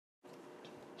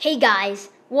Hey guys,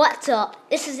 what's up?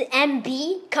 This is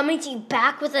MB coming to you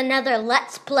back with another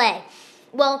Let's Play.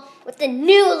 Well, with a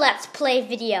new Let's Play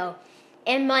video.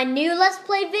 And my new Let's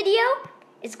Play video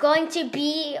is going to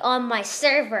be on my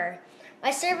server. My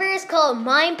server is called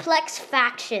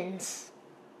MineplexFactions.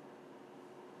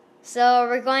 So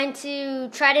we're going to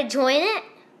try to join it.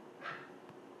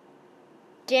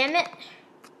 Damn it.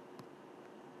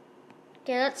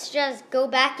 Okay, let's just go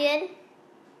back in.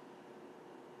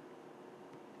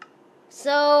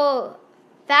 So,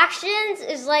 Factions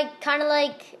is kind of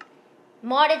like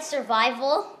modded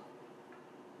survival.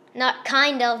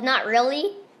 Not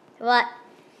really. But,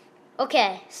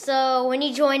 okay, so when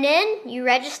you join in, you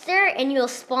register and you'll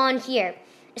spawn here.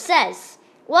 It says,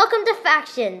 welcome to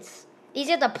Factions. These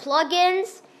are the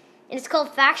plugins, and it's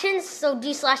called Factions, so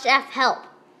do/F help.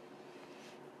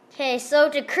 Okay, so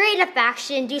to create a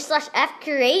faction, do/F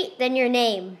create, then your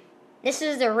name. This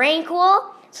is the rank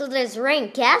wall. So there's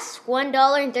rank guess,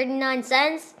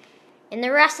 $1.39, and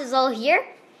the rest is all here.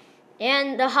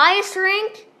 And the highest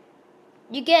rank,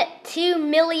 you get 2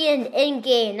 million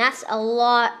in-game. That's a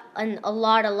lot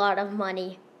of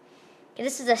money. Okay,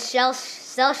 this is a sell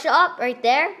shop right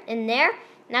there, in there.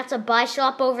 And that's a buy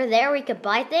shop over there where you could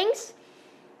buy things.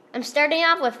 I'm starting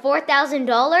off with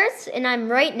 $4,000, and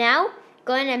I'm right now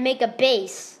going to make a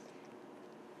base.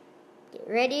 Get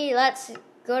ready, let's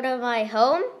go to my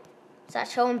home.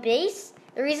 /home base.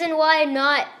 The reason why I'm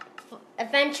not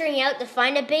venturing out to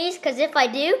find a base, because if I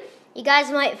do, you guys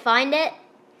might find it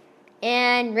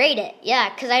and raid it. Yeah,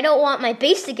 because I don't want my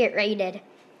base to get raided.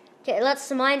 Okay, let's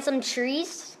mine some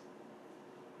trees.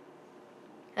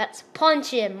 Let's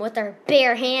punch him with our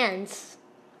bare hands.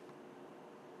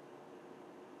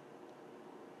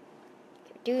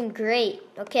 You're doing great.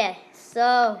 Okay,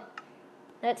 so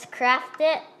let's craft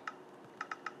it.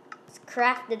 Let's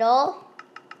craft it all.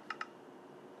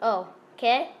 Oh,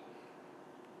 okay.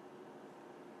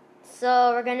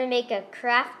 So we're gonna make a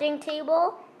crafting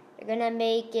table. We're gonna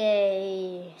make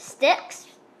a sticks.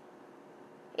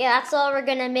 Yeah, that's all we're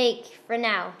gonna make for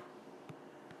now.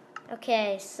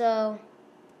 Okay, so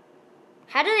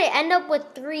how did I end up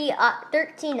with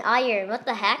 13 iron? What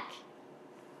the heck?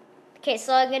 Okay,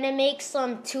 so I'm gonna make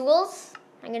some tools.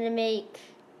 I'm gonna make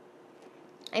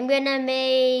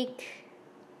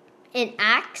an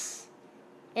axe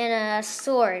and a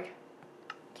sword.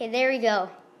 Okay, there we go.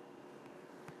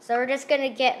 So we're just gonna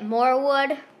get more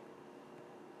wood.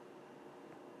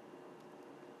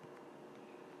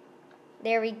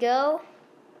 There we go.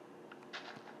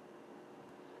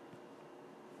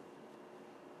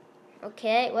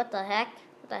 Okay, what the heck?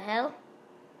 What the hell?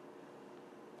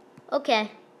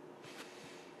 Okay.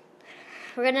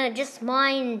 We're gonna just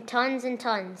mine tons and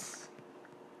tons.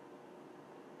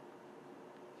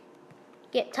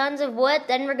 Get tons of wood,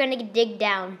 then we're gonna dig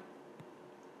down.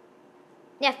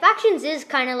 Yeah, Factions is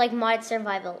kind of like mod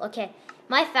survival. Okay,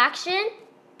 my faction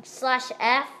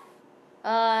 /F,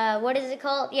 what is it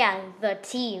called? Yeah, the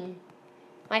team.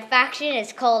 My faction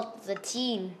is called the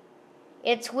team.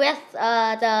 It's with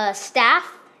the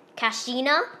staff,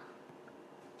 Kashina.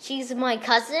 She's my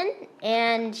cousin,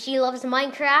 and she loves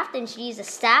Minecraft, and she's a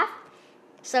staff.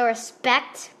 So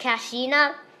respect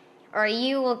Kashina, or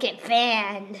you will get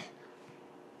banned.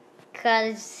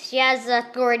 Because she has the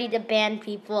authority to ban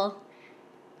people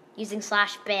using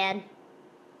 /ban.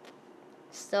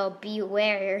 So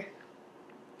beware.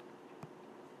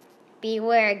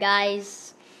 Beware,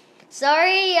 guys.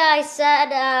 Sorry I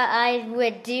said I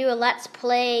would do a Let's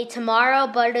Play tomorrow,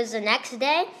 but it was the next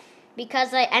day.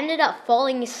 Because I ended up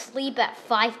falling asleep at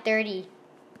 5:30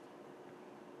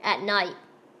 at night.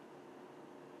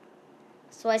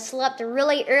 So I slept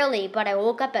really early, but I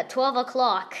woke up at 12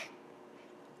 o'clock.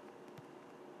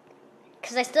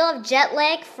 Because I still have jet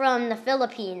lag from the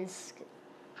Philippines.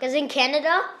 Because in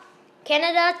Canada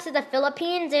to the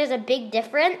Philippines, there's a big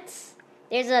difference.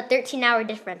 There's a 13-hour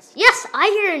difference. Yes,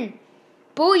 iron!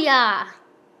 Booyah!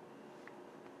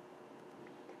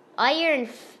 Iron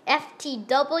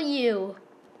FTW.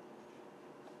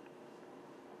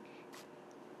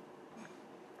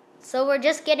 So we're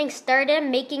just getting started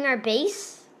making our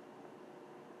base.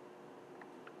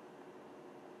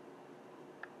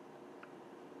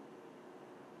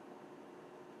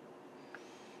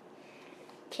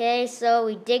 Okay, so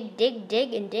we dig,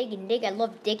 and dig. I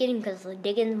love digging because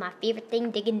digging is my favorite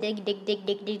thing.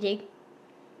 Dig.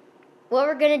 What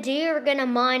we're gonna do, we're gonna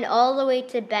mine all the way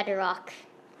to bedrock.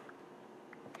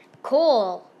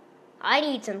 Coal. I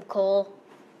need some coal.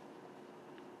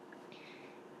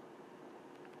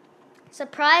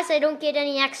 Surprised I don't get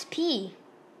any XP.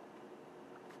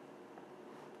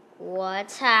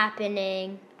 What's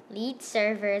happening? Lead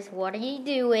servers, what are you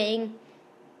doing?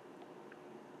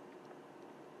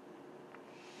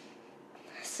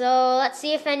 So let's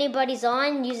see if anybody's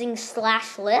on using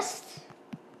 /list.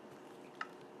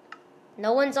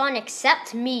 No one's on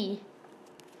except me.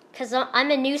 Because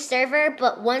I'm a new server,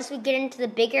 but once we get into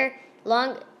the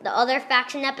other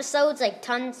faction episodes, like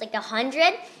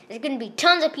 100, there's going to be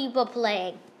tons of people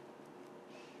playing.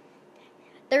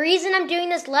 The reason I'm doing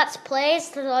this Let's Play is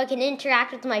so I can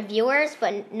interact with my viewers,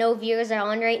 but no viewers are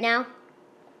on right now.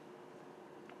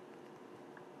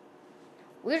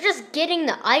 We're just getting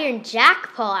the iron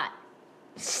jackpot.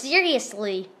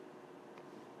 Seriously.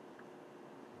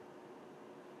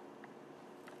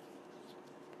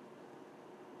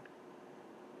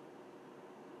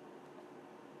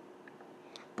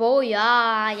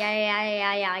 Booyah,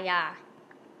 yeah.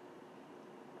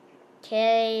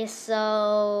 Okay,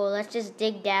 so let's just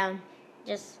dig down.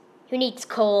 Who needs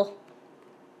coal?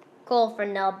 Coal for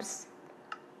nubs.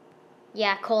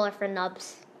 Yeah, coal for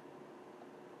nubs.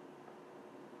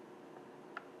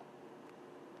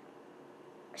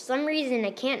 For some reason,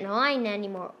 I can't mine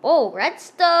anymore. Oh,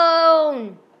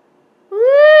 redstone! Woo!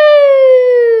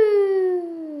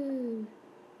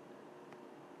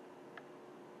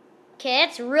 Okay,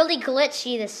 it's really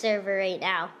glitchy, this server right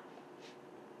now.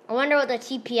 I wonder what the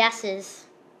TPS is.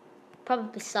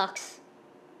 Probably sucks.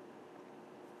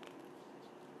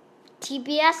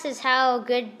 TPS is how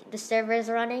good the server is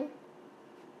running.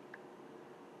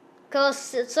 Cool,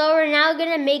 so we're now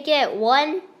gonna make it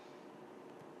 1,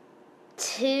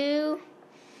 2,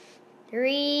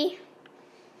 3.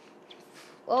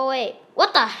 Oh wait,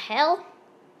 what the hell?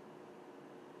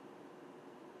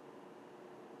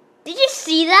 Did you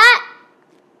see that?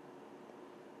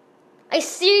 I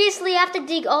seriously have to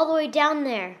dig all the way down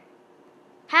there.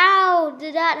 How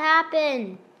did that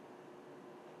happen?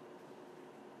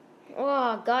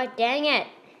 Oh, god dang it.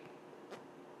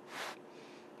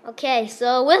 Okay,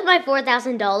 so with my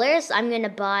 $4,000, I'm gonna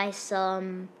buy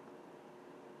some...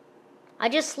 I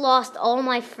just lost all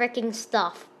my freaking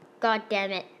stuff. God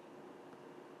damn it.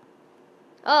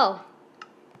 Oh.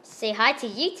 Say hi to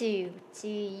YouTube. To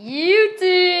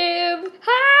YouTube.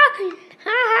 Ha! Ha ha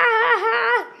ha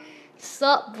ha.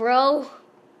 Sup, bro?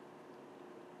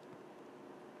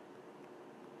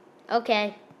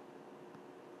 Okay.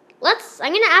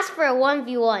 I'm gonna ask for a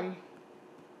 1v1.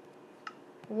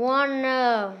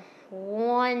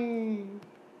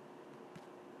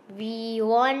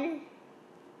 1v1.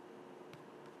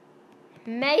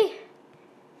 May?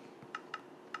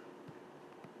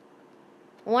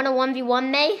 Want a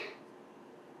 1v1, May?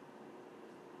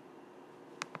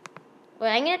 Wait,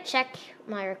 I'm gonna check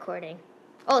my recording.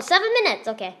 Oh, 7 minutes,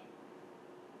 okay.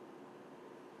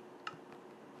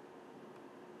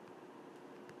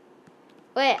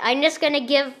 Wait, I'm just gonna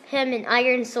give him an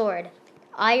iron sword.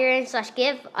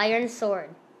 Iron/give iron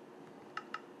sword.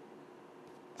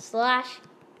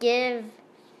 /give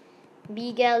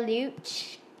Miguel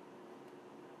Boisvert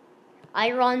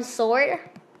iron sword.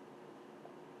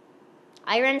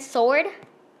 Iron sword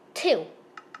 2.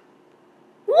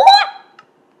 What?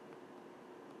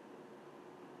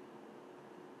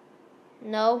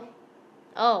 No.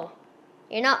 Oh.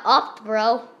 You're not up,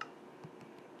 bro.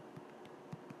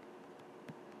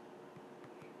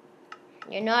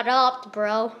 You're not up,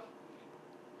 bro.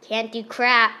 Can't do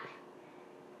crap.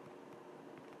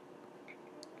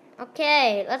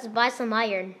 Okay, let's buy some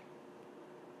iron.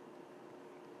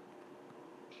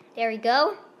 There we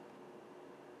go.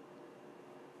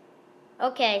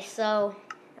 Okay, so...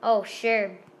 Oh,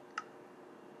 sure.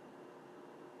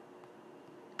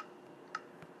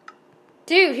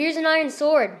 Dude, here's an iron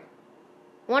sword.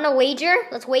 Want to wager?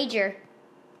 Let's wager.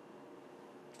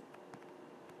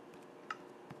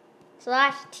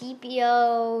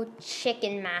 /TPO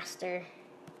Chicken Master.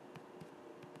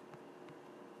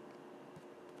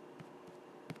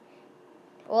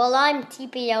 Well, I'm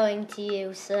TPOing to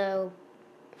you, so...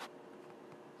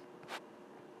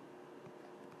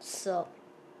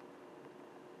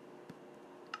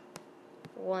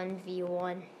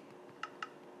 1v1.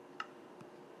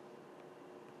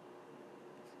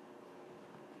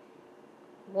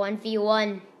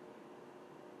 1v1.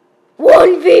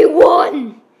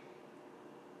 1v1!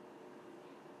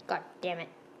 God damn it.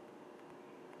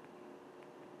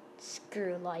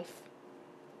 Screw life.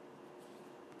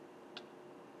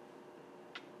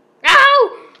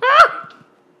 Ow! Ah!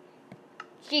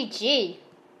 GG.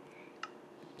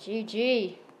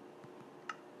 GG.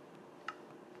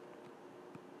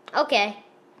 Okay.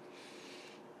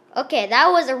 Okay,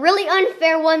 that was a really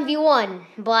unfair 1v1,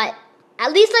 but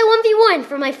at least I 1v1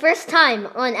 for my first time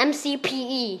on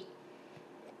MCPE.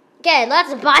 Okay,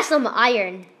 let's buy some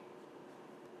iron.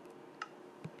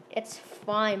 It's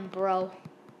fine, bro.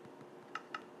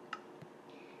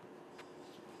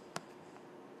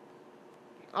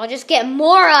 I'll just get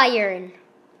more iron.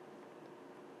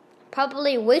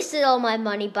 Probably wasted all my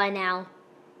money by now.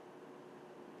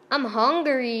 I'm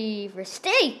hungry for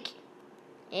steak.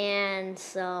 And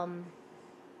some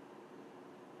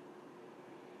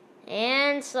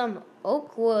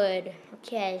oak wood.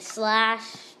 Okay,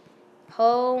 /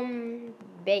 home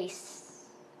base.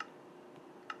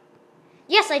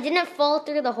 Yes, I didn't fall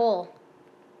through the hole.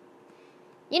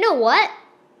 You know what?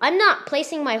 I'm not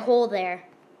placing my hole there.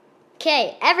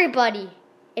 Okay, everybody,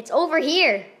 it's over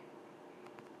here.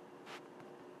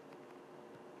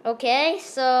 Okay,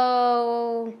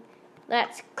 so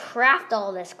let's craft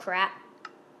all this crap.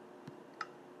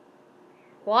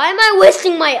 Why am I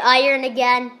wasting my iron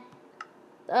again?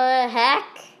 The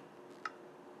heck?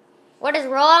 What is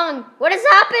wrong? What is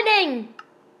happening?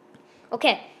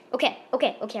 Okay.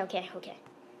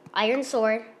 Iron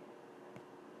sword.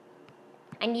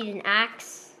 I need an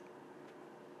axe.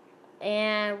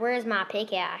 And where's my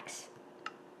pickaxe?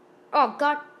 Oh,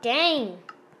 god dang.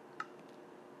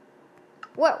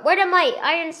 Where did my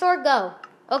iron sword go?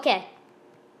 Okay.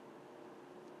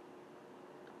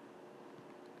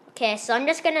 Okay, so I'm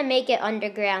just gonna make it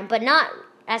underground, but not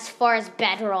as far as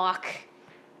bedrock,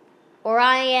 or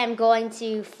I am going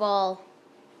to fall.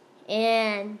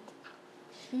 And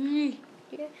I'm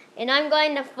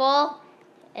going to fall,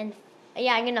 and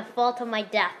yeah, I'm gonna fall to my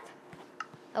death.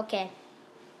 Okay,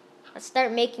 let's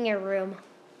start making a room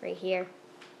right here.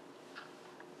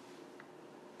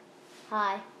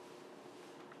 Hi.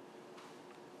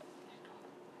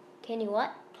 Can you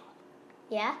what?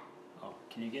 Yeah? Oh,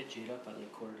 can you get Jade up at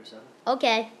like 6:45?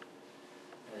 Okay.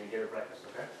 And then get her breakfast,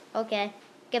 okay? Okay.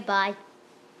 Goodbye.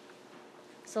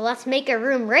 So let's make a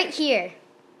room right here.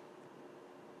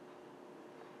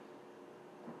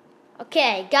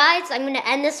 Okay, guys, I'm going to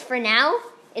end this for now.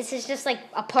 This is just like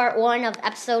a part 1 of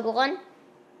episode 1. Or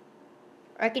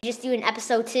I could just do an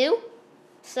episode 2.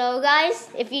 So, guys,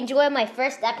 if you enjoyed my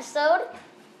first episode,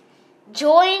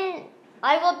 join.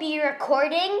 I will be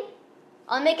recording.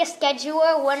 I'll make a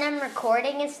schedule when I'm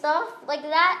recording and stuff like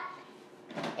that.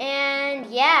 And,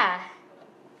 yeah.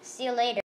 See you later.